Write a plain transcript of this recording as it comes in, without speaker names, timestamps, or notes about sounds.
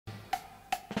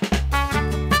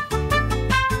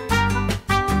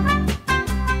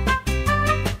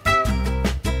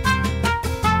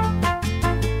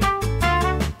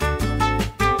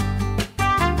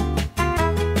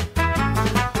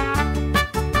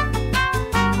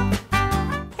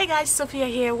guys, Sophia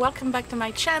here. Welcome back to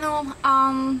my channel.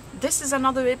 This is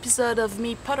another episode of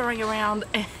me puttering around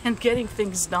and getting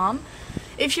things done.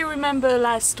 If you remember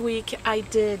last week I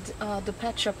did the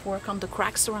patch-up work on the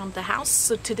cracks around the house,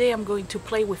 so today I'm going to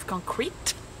play with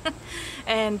concrete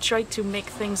and try to make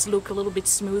things look a little bit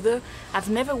smoother. I've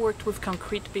never worked with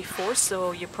concrete before,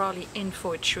 so you're probably in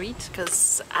for a treat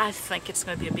because I think it's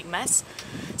going to be a big mess.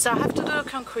 So I have to do the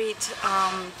concrete,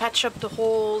 patch up the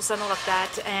holes and all of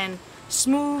that, and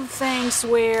smooth things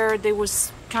where there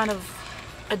was kind of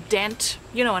a dent,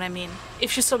 you know what I mean.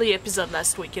 If you saw the episode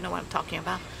last week, you know what I'm talking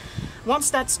about. Once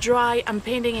that's dry, I'm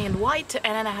painting in white,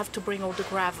 and then I have to bring all the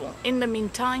gravel. In the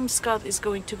meantime, Scott is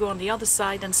going to go on the other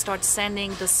side and start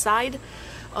sanding the side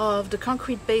of the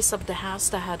concrete base of the house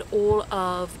that had all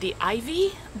of the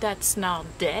ivy. That's now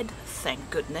dead, thank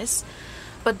goodness.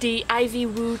 But the ivy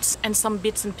roots and some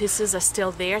bits and pieces are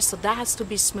still there, so that has to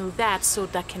be smoothed out so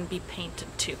that can be painted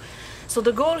too. So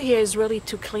the goal here is really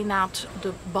to clean out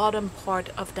the bottom part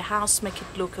of the house, make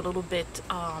it look a little bit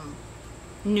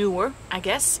newer, I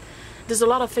guess. There's a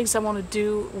lot of things I want to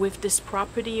do with this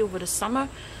property over the summer.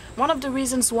 One of the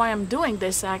reasons why I'm doing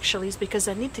this actually is because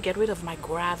I need to get rid of my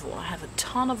gravel. I have a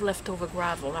ton of leftover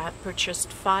gravel. I have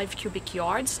purchased 5 cubic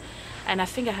yards and I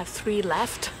think I have 3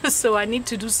 left. So I need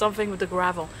to do something with the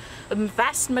gravel. A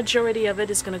vast majority of it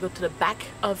is going to go to the back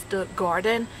of the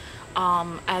garden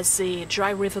as a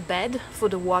dry riverbed for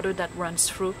the water that runs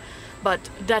through.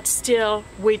 But that's still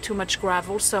way too much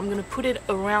gravel, so I'm going to put it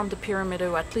around the perimeter,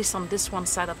 or at least on this one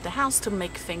side of the house, to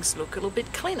make things look a little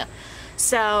bit cleaner.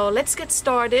 So let's get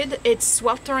started. It's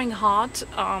sweltering hot.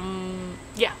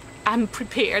 Yeah, I'm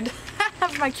prepared. I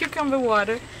have my cucumber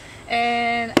water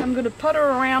and I'm going to putter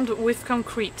around with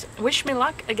concrete. Wish me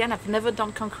luck. Again, I've never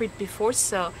done concrete before,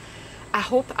 so I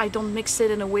hope I don't mix it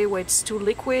in a way where it's too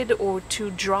liquid or too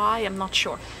dry. I'm not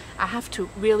sure. I have to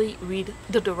really read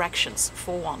the directions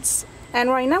for once. And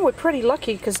right now we're pretty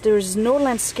lucky because there's no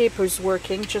landscapers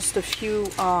working, just a few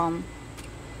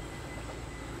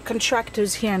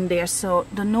contractors here and there, so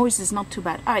the noise is not too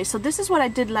bad. Alright, so this is what I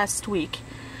did last week.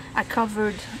 I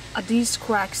covered these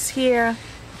cracks here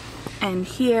and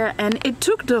here, and it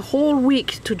took the whole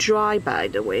week to dry, by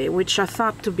the way, which I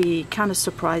thought to be kind of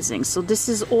surprising. So this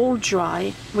is all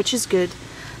dry, which is good,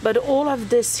 but all of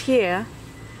this here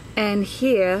and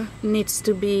here needs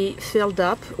to be filled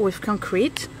up with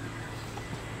concrete.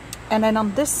 And then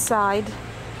on this side,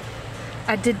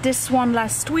 I did this one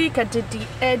last week. I did the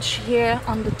edge here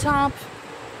on the top,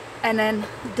 and then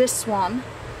this one.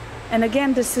 And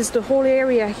again, this is the whole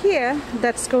area here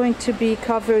that's going to be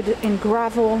covered in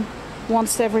gravel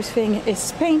once everything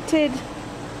is painted.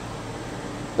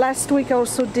 Last week I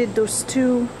also did those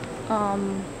 2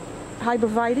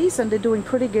 hybrivites, and they're doing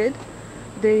pretty good.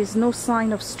 There is no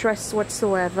sign of stress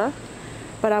whatsoever.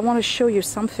 But I want to show you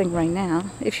something right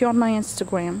now. If you're on my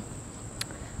Instagram,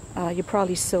 you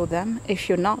probably saw them. If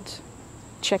you're not,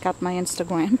 check out my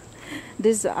Instagram.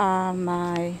 These are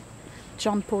my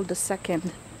John Paul II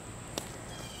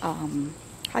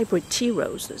hybrid tea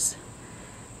roses,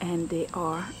 and they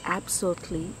are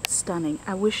absolutely stunning.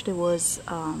 I wish there was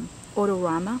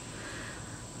odorama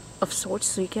of sorts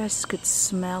so you guys could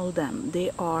smell them.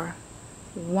 They are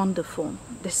wonderful.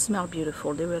 They smell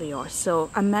beautiful, they really are. So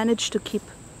I managed to keep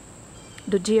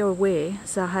the deer away,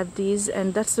 so I have these,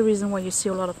 and that's the reason why you see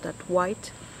a lot of that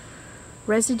white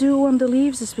residue on the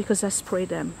leaves, is because I spray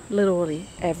them literally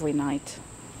every night.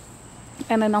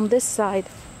 And then on this side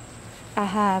I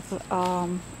have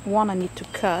one I need to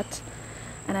cut,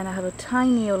 and then I have a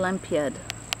tiny Olympiad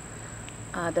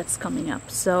that's coming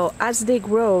up. So as they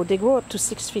grow up to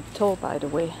 6 feet tall, by the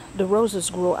way. The roses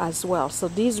grow as well, so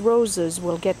these roses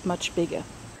will get much bigger.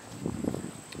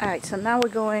 Alright, so now we're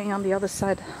going on the other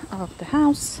side of the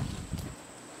house,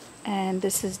 and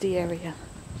this is the area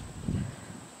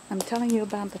I'm telling you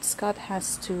about, that Scott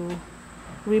has to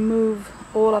remove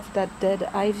all of that dead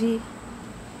ivy,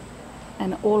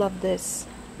 and all of this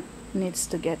needs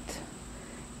to get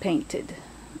painted.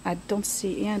 I don't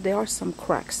see, yeah, there are some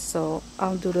cracks, so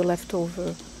I'll do the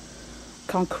leftover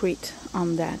concrete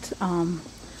on that.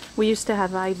 We used to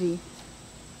have ivy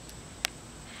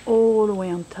all the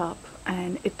way on top,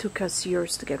 and it took us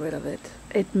years to get rid of it.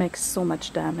 It makes so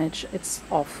much damage. It's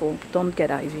awful. Don't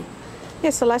get ivy. Yeah,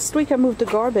 so last week I moved the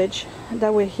garbage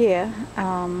that were here.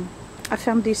 I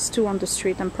found these 2 on the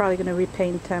street. I'm probably going to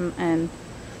repaint them and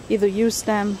either use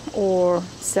them or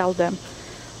sell them.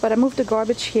 But I moved the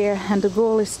garbage here, and the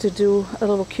goal is to do a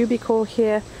little cubicle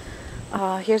here.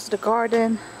 Here's the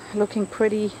garden, looking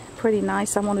pretty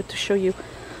nice. I wanted to show you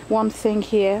one thing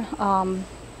here.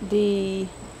 The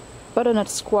butternut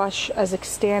squash has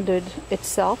extended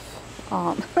itself.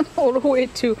 all the way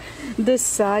to this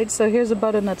side. So here's a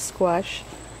butternut squash,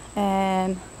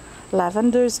 and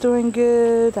lavender is doing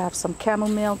good. I have some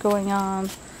chamomile going on.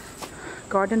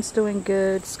 Garden's doing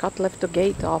good. Scott left the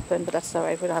gate open, but that's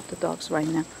alright. We don't have the dogs right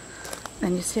now.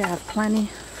 And you see I have plenty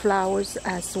flowers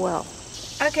as well.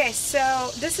 Okay, so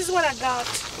this is what I got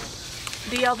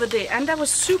the other day, and that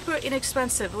was super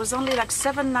inexpensive. It was only like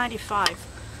 $7.95.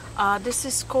 This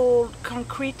is called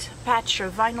concrete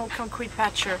patcher, vinyl concrete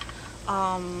patcher,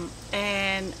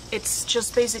 and it's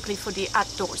just basically for the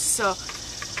outdoors. So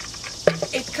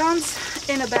it comes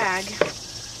in a bag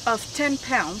of 10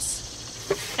 pounds,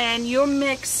 and you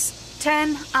mix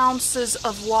 10 ounces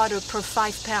of water per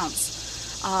 5 pounds.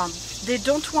 They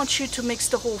don't want you to mix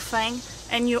the whole thing,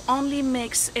 and you only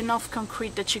mix enough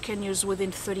concrete that you can use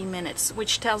within 30 minutes,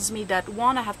 which tells me that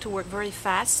 1, I have to work very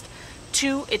fast,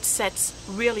 2, it sets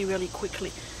really, really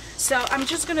quickly. So I'm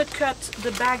just gonna cut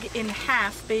the bag in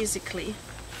half, basically,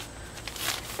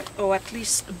 or at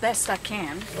least best I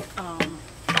can,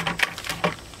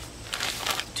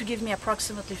 to give me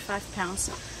approximately 5 pounds,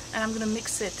 and I'm gonna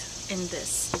mix it in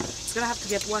this. It's gonna have to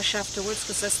get washed afterwards,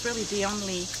 because that's really the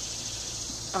only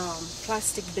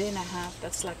plastic bin I have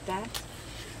that's like that,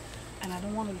 and I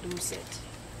don't want to lose it.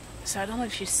 So I don't know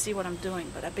if you see what I'm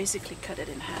doing, but I basically cut it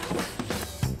in half.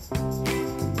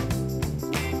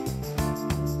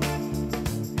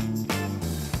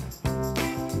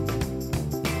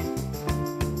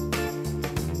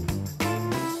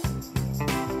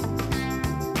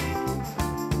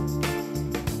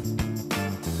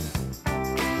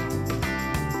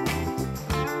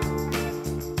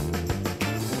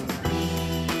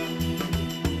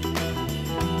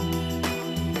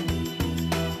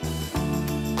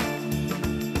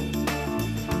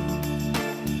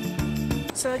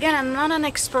 So again, I'm not an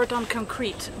expert on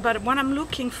concrete, but what I'm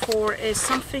looking for is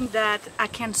something that I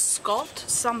can sculpt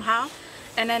somehow,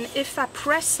 and then if I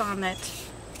press on it,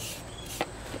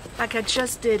 like I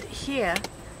just did here,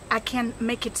 I can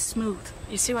make it smooth.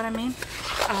 You see what I mean?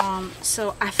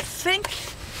 So I think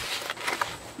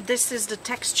this is the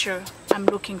texture I'm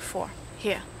looking for.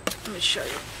 Here, let me show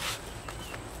you.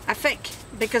 I think,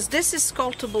 because this is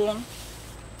sculptable,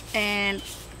 and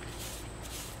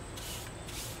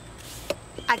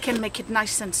I can make it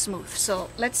nice and smooth. So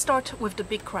let's start with the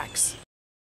big cracks.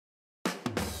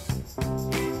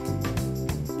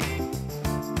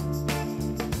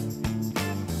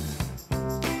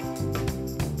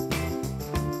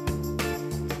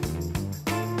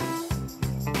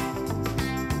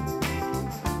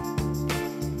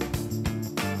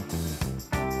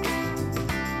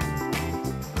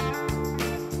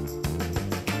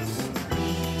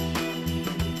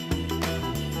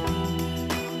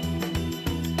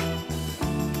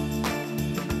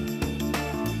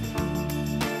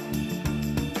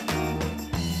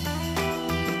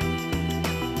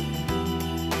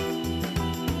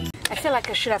 I feel like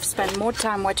I should have spent more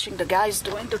time watching the guys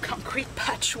doing the concrete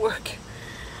patchwork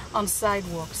on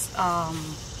sidewalks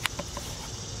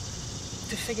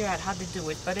to figure out how to do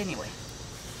it, but anyway.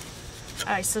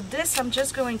 Alright, so this, I'm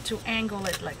just going to angle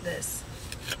it like this.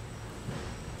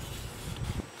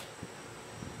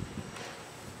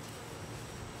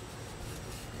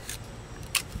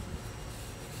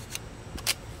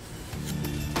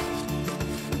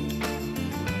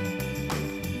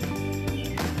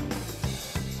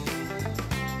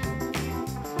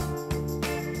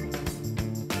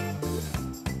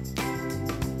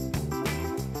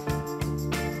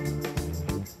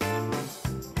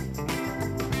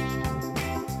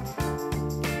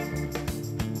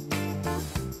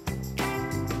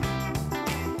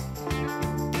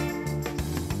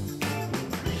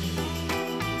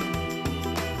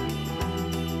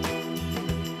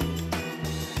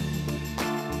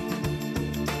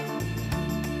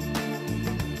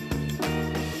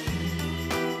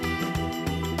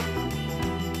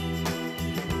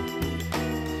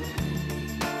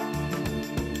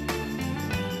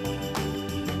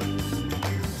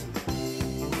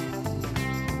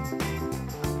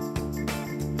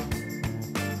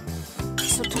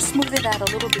 So to smooth it out a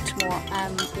little bit more,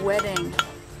 I'm wetting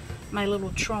my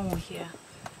little trowel here,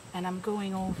 and I'm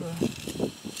going over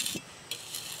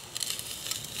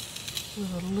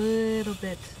with a little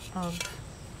bit of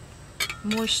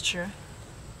moisture.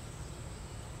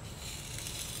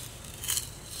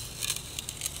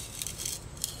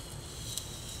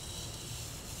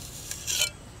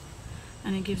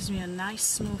 And it gives me a nice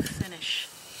smooth finish.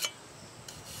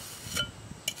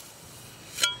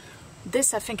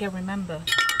 This I think I remember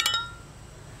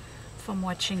from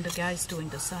watching the guys doing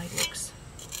the sidewalks.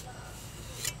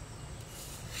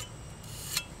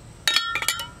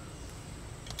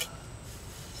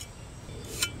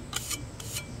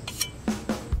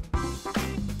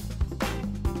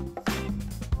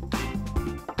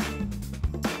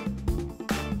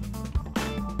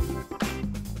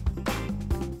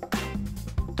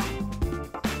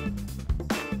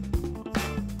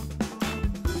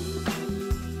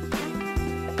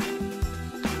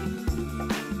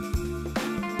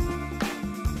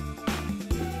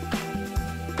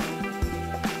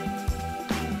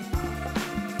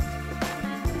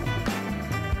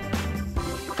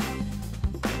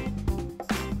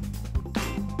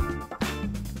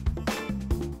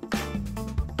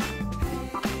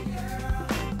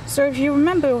 So if you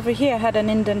remember over here I had an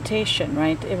indentation,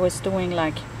 right? It was doing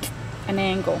like an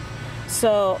angle.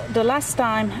 So the last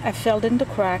time I filled in the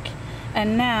crack,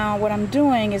 and now what I'm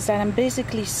doing is that I'm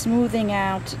basically smoothing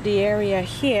out the area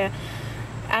here.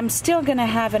 I'm still gonna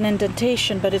have an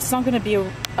indentation, but it's not gonna be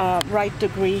a right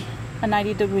degree, a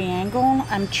 90-degree angle.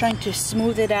 I'm trying to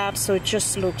smooth it out so it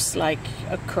just looks like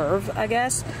a curve, I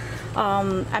guess.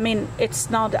 I mean, it's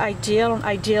not ideal.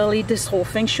 Ideally, this whole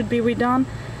thing should be redone,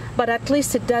 but at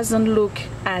least it doesn't look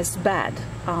as bad.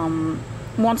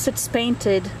 Once it's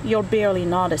painted, you'll barely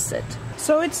notice it.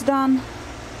 So it's done,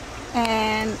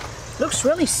 and looks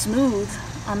really smooth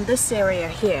on this area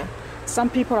here. Some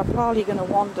people are probably gonna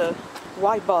wonder,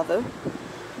 why bother?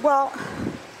 Well,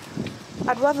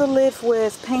 I'd rather live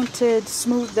with painted,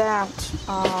 smoothed out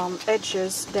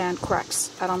edges than cracks.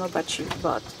 I don't know about you,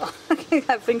 but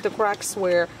I think the cracks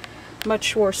were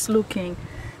much worse looking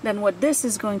than what this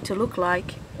is going to look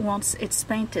like once it's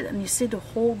painted. And you see the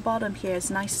whole bottom here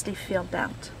is nicely filled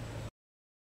out.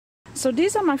 So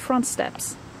these are my front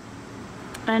steps.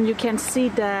 And you can see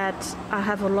that I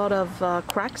have a lot of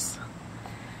cracks.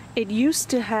 It used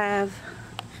to have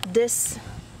this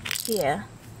here,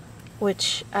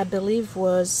 which I believe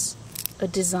was a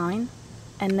design,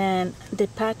 and then they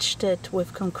patched it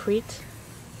with concrete,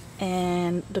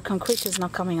 and the concrete is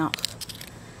not coming off.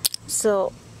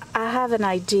 So I have an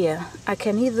idea. I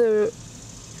can either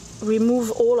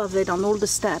remove all of it on all the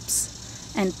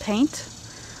steps and paint,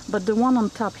 but the one on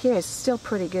top here is still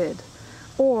pretty good.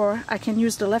 Or I can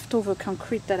use the leftover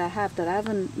concrete that I have that I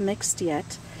haven't mixed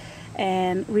yet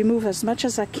and remove as much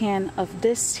as I can of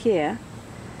this here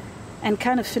and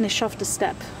kind of finish off the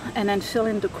step and then fill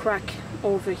in the crack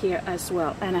over here as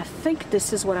well. And I think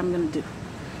this is what I'm going to do.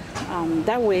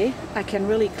 That way I can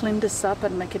really clean this up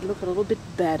and make it look a little bit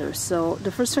better. So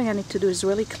the first thing I need to do is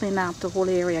really clean out the whole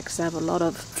area, because I have a lot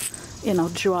of, you know,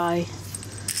 dry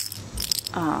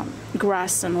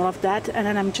grass and all of that, and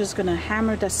then I'm just gonna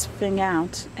hammer this thing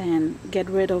out and get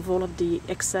rid of all of the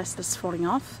excess that's falling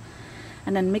off,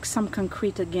 and then mix some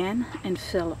concrete again and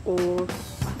fill all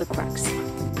the cracks.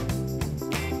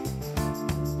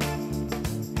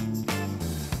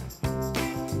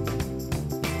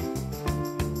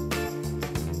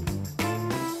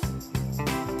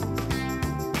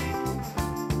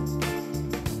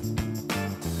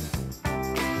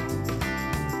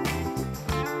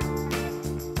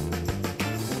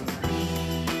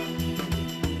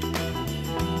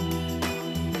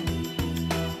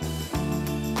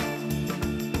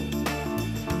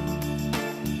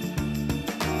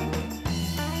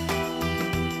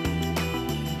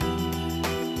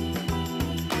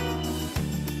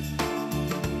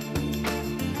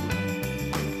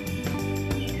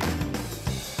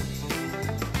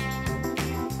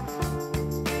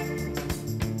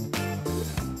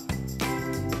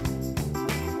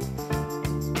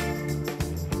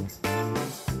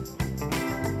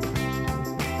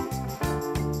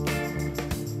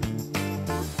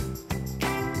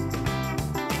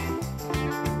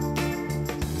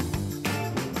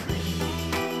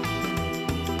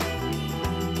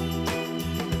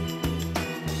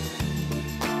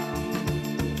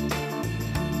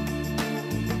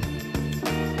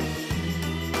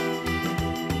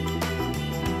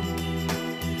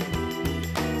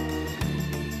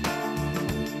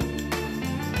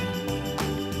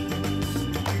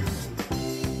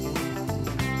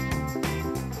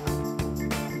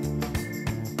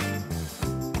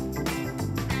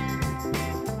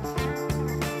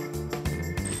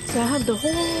 So I have the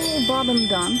whole bottom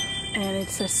done, and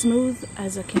it's as smooth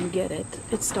as I can get it.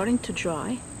 It's starting to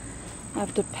dry. I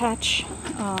have the patch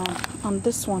on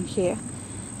this one here.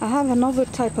 I have another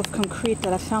type of concrete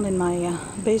that I found in my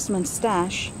basement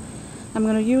stash. I'm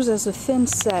going to use as a thin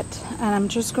set, and I'm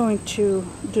just going to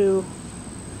do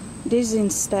these in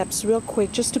steps real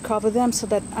quick just to cover them so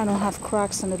that I don't have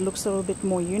cracks and it looks a little bit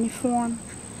more uniform.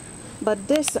 But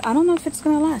this, I don't know if it's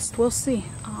going to last. We'll see.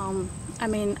 I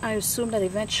mean, I assume that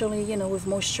eventually, you know, with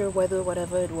moisture, weather,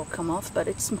 whatever, it will come off, but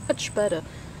it's much better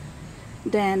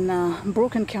than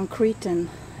broken concrete and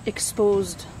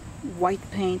exposed white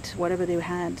paint, whatever they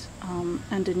had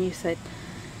underneath it.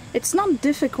 It's not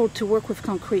difficult to work with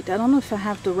concrete. I don't know if I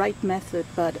have the right method,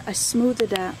 but I smoothed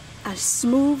it out. I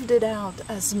smoothed it out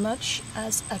as much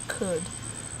as I could.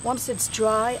 Once it's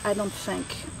dry, I don't think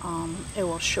it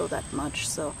will show that much.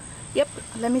 So, yep,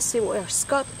 let me see where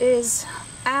Scott is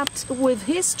at with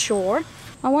his chore.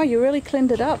 Oh wow, you really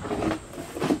cleaned it up.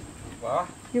 What?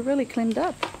 You really cleaned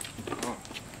up. Oh,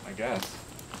 I guess.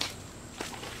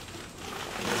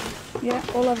 Yeah,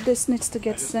 all of this needs to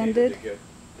get sanded. I just needed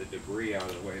to get the debris out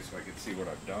of the way so I could see what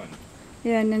I've done.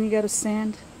 Yeah, and then you gotta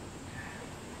sand.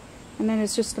 And then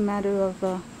it's just a matter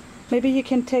of maybe you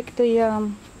can take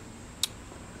the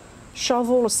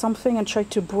shovel or something and try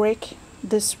to break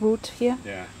this root here.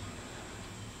 Yeah.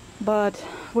 But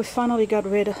we finally got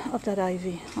rid of that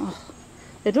ivy. Oh,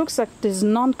 it looks like there's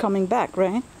none coming back,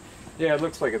 right? Yeah, it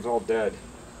looks like it's all dead.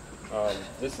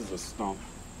 This is a stump.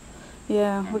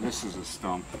 Yeah. And this is a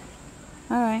stump.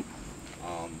 Alright.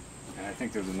 And I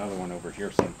think there's another one over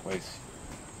here someplace.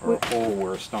 Or a hole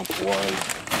where a stump was.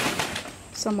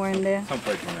 Somewhere in there.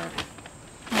 Someplace in there.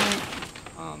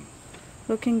 Alright.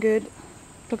 Looking good.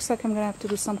 Looks like I'm gonna have to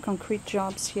do some concrete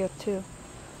jobs here too.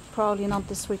 Probably not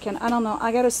this weekend. I don't know.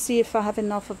 I gotta see if I have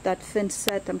enough of that thin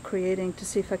set I'm creating to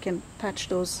see if I can patch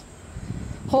those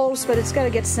holes, but it's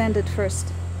gotta get sanded first.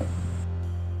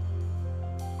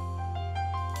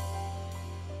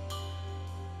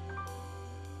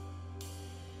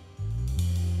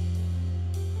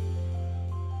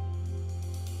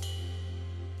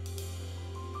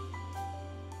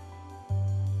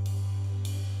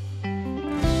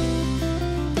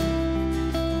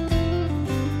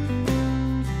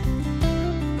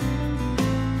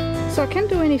 So I can't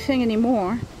do anything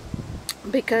anymore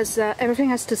because everything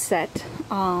has to set.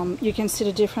 You can see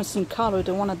the difference in color.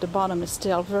 The one at the bottom is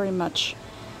still very much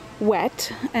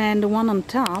wet, and the one on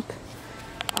top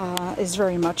is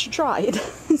very much dried.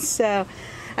 So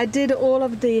I did all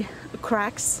of the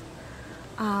cracks,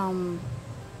 and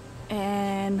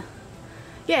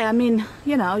yeah, I mean,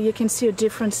 you know, you can see a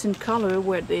difference in color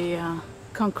where the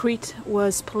concrete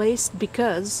was placed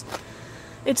because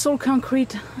it's all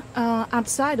concrete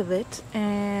outside of it,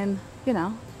 and you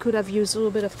know, could have used a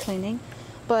little bit of cleaning.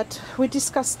 But we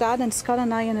discussed that, and Scott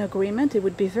and I in agreement it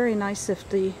would be very nice if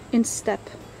the instep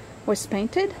was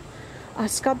painted.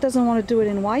 Scott doesn't want to do it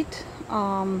in white,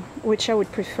 which I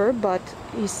would prefer, but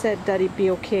he said that he'd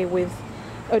be okay with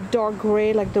a dark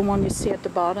gray like the one you see at the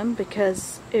bottom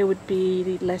because it would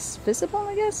be less visible,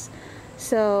 I guess.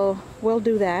 So we'll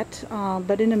do that,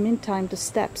 but in the meantime the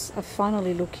steps are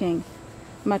finally looking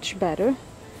much better,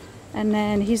 and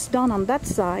then he's done on that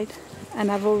side,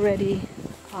 and I've already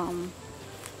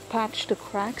patched the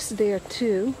cracks there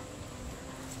too.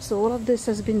 So all of this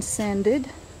has been sanded,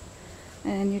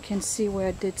 and you can see where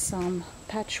I did some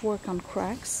patchwork on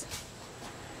cracks.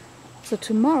 So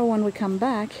tomorrow when we come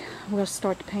back we'll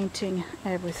start painting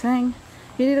everything.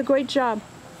 You did a great job.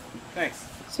 Thanks.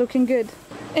 It's looking good.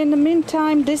 In the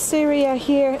meantime, this area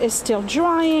here is still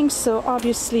drying, so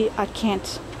obviously I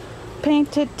can't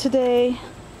paint it today.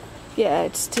 Yeah,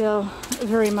 it's still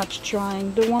very much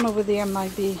drying. The one over there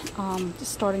might be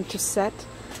starting to set,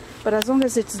 but as long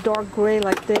as it's dark gray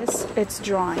like this, it's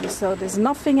drying, so there's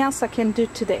nothing else I can do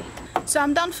today. So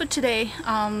I'm done for today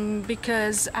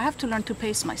because I have to learn to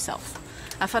pace myself.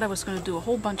 I thought I was going to do a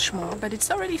whole bunch more, but it's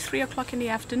already 3 o'clock in the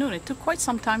afternoon. It took quite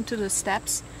some time to do the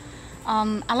steps.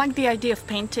 I like the idea of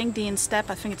painting the instep.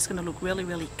 I think it's going to look really,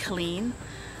 really clean.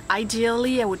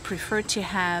 Ideally, I would prefer to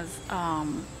have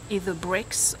either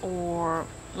bricks or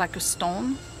like a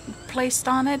stone placed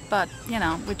on it, but you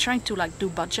know, we're trying to like do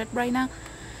budget right now.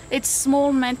 It's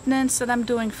small maintenance that I'm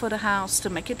doing for the house to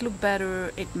make it look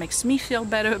better. It makes me feel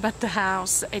better about the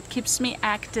house. It keeps me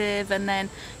active, and then,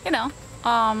 you know,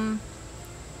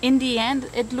 in the end,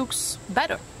 it looks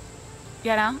better.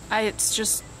 You know, it's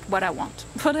just what I want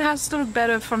for the house to look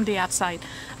better from the outside.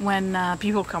 When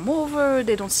people come over,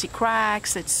 they don't see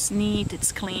cracks. It's neat,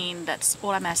 it's clean. That's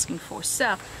all I'm asking for.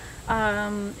 So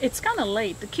it's kind of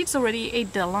late. The kids already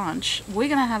ate their lunch. We're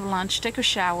gonna have lunch, take a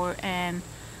shower, and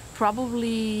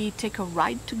probably take a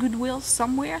ride to Goodwill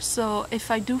somewhere. So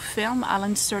if I do film, I'll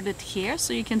insert it here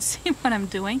so you can see what I'm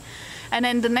doing. And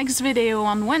then the next video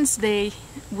on Wednesday,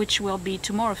 which will be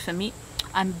tomorrow for me,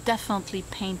 I'm definitely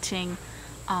painting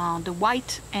the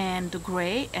white and the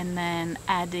gray, and then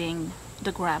adding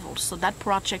the gravel. So that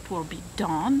project will be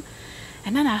done,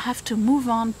 and then I have to move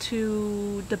on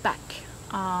to the back.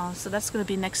 So that's going to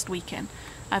be next weekend.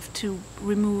 I have to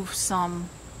remove some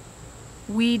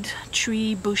weed,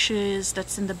 tree, bushes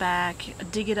that's in the back,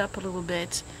 dig it up a little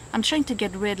bit. I'm trying to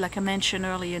get rid, like I mentioned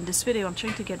earlier in this video, I'm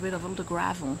trying to get rid of all the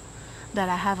gravel that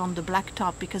I have on the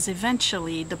blacktop, because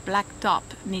eventually the blacktop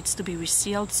needs to be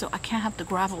resealed, so I can't have the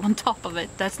gravel on top of it.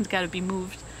 That's got to be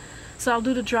moved. So I'll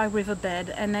do the dry riverbed,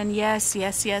 and then yes,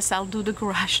 I'll do the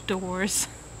garage doors.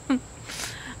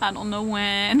 I don't know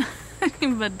when,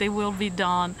 but they will be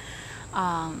done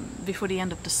before the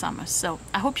end of the summer. So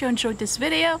I hope you enjoyed this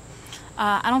video.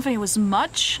 I don't think it was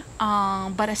much,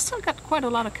 but I still got quite a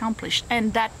lot accomplished.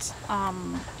 And that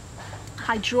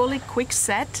hydraulic quick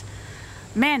set,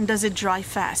 man, does it dry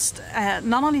fast.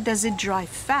 Not only does it dry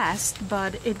fast,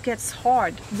 but it gets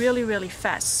hard really, really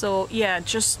fast. So yeah,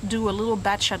 just do a little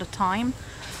batch at a time.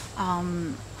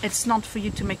 it's not for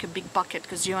you to make a big bucket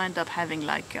because you end up having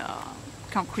like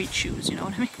concrete shoes, you know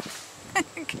what I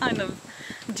mean? Kind of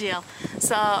deal.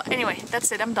 So anyway,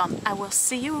 that's it, I'm done. I will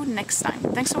see you next time.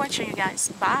 Thanks for watching, you guys.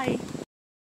 Bye.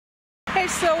 Hey,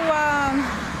 so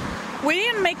we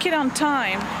didn't make it on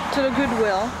time to the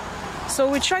Goodwill. So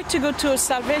we tried to go to a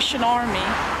Salvation Army,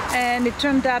 and it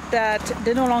turned out that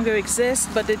they no longer exist,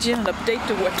 but they didn't update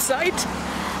the website.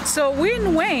 So we're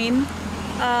in Wayne,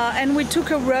 and we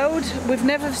took a road we've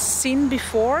never seen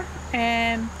before,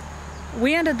 and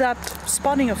we ended up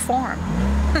spotting a farm.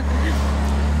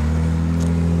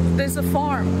 There's a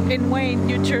farm in Wayne,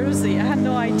 New Jersey. I had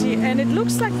no idea, and it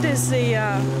looks like there's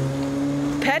a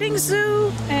petting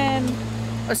zoo and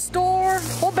a store, a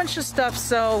whole bunch of stuff.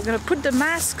 So we're gonna put the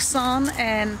masks on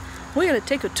and we're gonna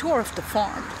take a tour of the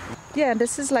farm. Yeah,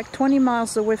 this is like 20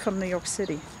 miles away from New York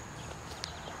City.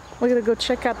 We're gonna go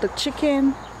check out the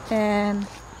chicken, and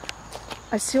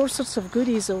I see all sorts of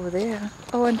goodies over there.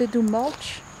 Oh, and they do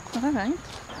mulch. All right.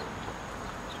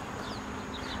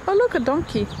 Oh, look, a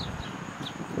donkey.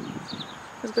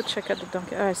 Let's go check out the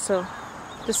donkey. All right, so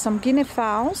there's some guinea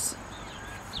fowls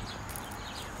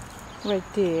right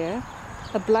there.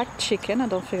 A black chicken. I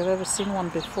don't think I've ever seen one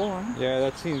before. Yeah,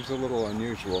 that seems a little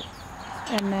unusual.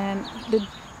 And then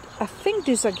I think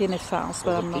these are guinea fowls,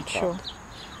 but I'm not sure.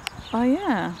 Oh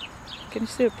yeah. Can you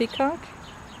see a peacock?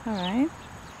 All right.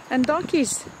 And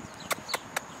donkeys.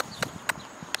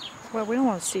 Well, we don't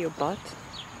want to see your butt.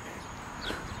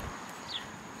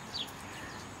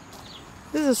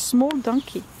 This is a small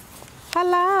donkey.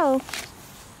 Hello.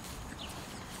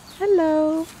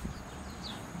 Hello.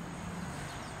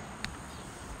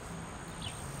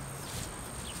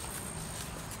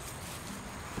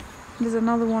 There's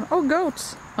another one. Oh,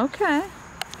 goats. Okay.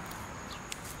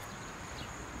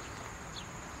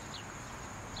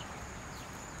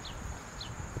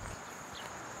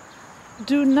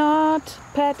 Do not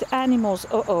pet animals.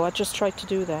 Uh-oh, I just tried to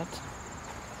do that.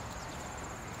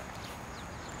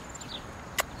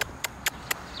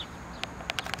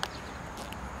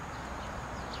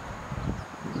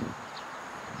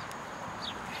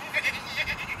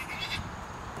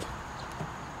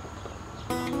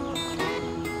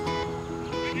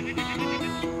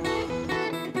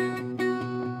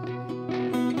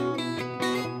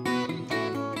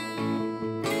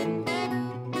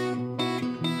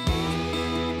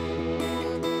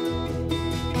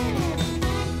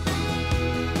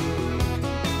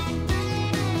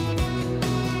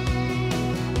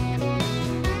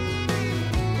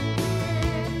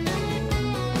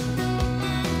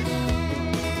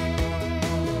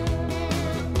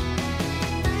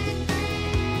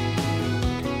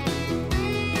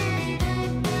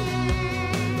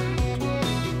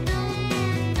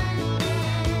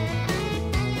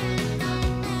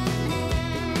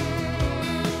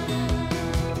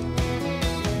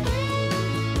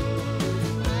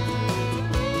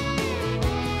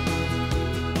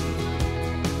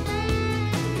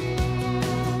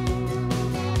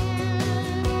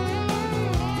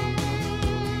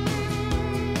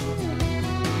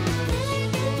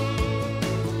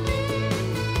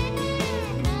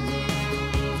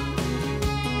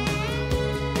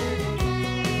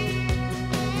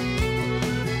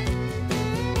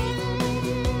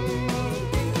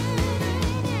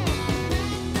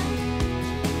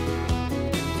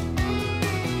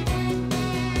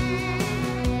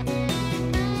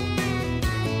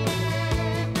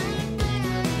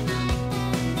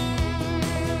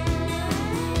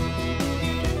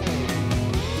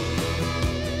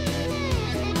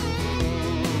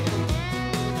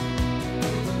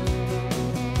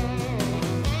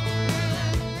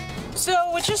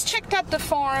 We just checked out the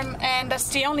farm, and that's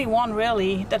the only one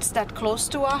really that's that close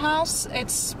to our house.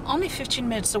 It's only 15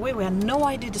 minutes away. We had no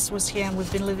idea this was here, and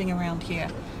we've been living around here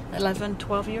 11,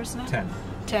 12 years now?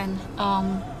 10.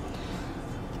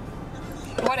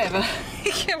 Whatever.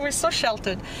 Yeah, we're so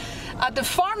sheltered. The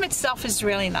farm itself is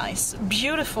really nice.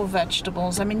 Beautiful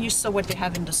vegetables. I mean, you saw what they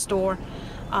have in the store.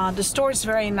 The store is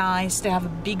very nice. They have a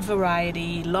big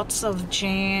variety, lots of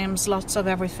jams, lots of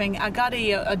everything. I got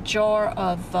a jar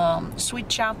of sweet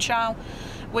chow chow,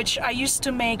 which I used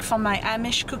to make from my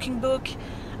Amish cooking book.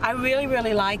 I really,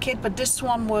 really like it, but this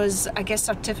one was, I guess,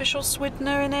 artificial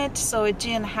sweetener in it, so it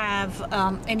didn't have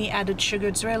any added sugar.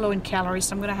 It's very low in calories,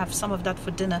 so I'm gonna have some of that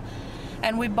for dinner.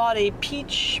 And we bought a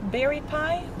peach berry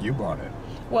pie. You bought it.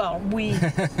 Well,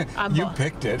 you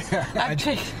picked it. I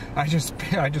just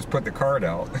put the card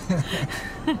out.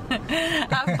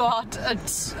 I bought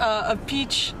a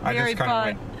peach berry pie.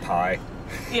 Went pie.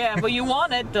 Yeah, but you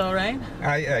want it though, right?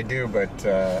 I do, but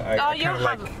I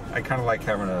kind of like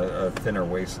having a thinner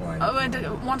waistline. Oh, and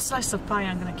one slice of pie,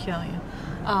 I'm gonna kill you.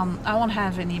 I won't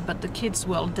have any, but the kids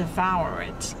will devour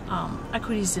it. I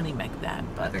could easily make that,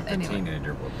 but I think the anyway.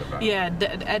 teenager will devour. Yeah,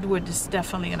 Edward is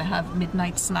definitely gonna have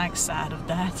midnight snacks out of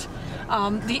that.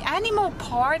 The animal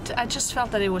part, I just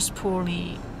felt that it was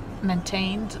poorly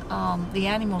maintained. The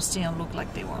animals didn't look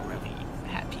like they were really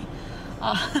happy.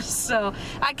 So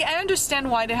I understand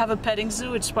why they have a petting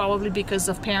zoo. It's probably because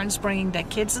of parents bringing their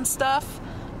kids and stuff.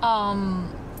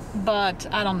 But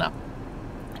I don't know.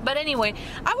 But anyway,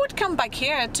 I would come back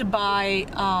here to buy,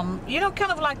 you know,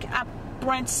 kind of like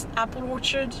Brent's apple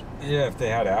orchard. Yeah, if they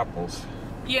had apples.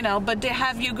 You know, but they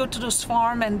have, you go to those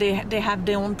farms and they have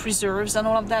their own preserves and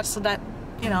all of that, so that,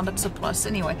 you know, that's a plus.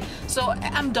 Anyway, so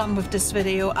I'm done with this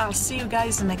video. I'll see you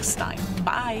guys next time.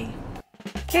 Bye.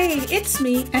 Hey, it's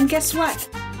me, and guess what?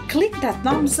 Click that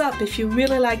thumbs up if you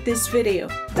really like this video.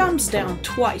 Thumbs down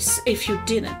twice if you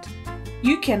didn't.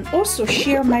 You can also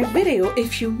share my video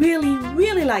if you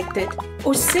really liked it,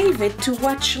 or save it to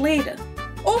watch later.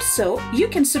 Also, you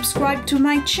can subscribe to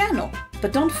my channel,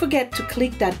 but don't forget to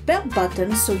click that bell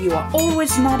button so you are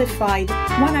always notified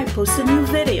when I post a new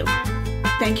video.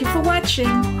 Thank you for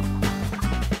watching.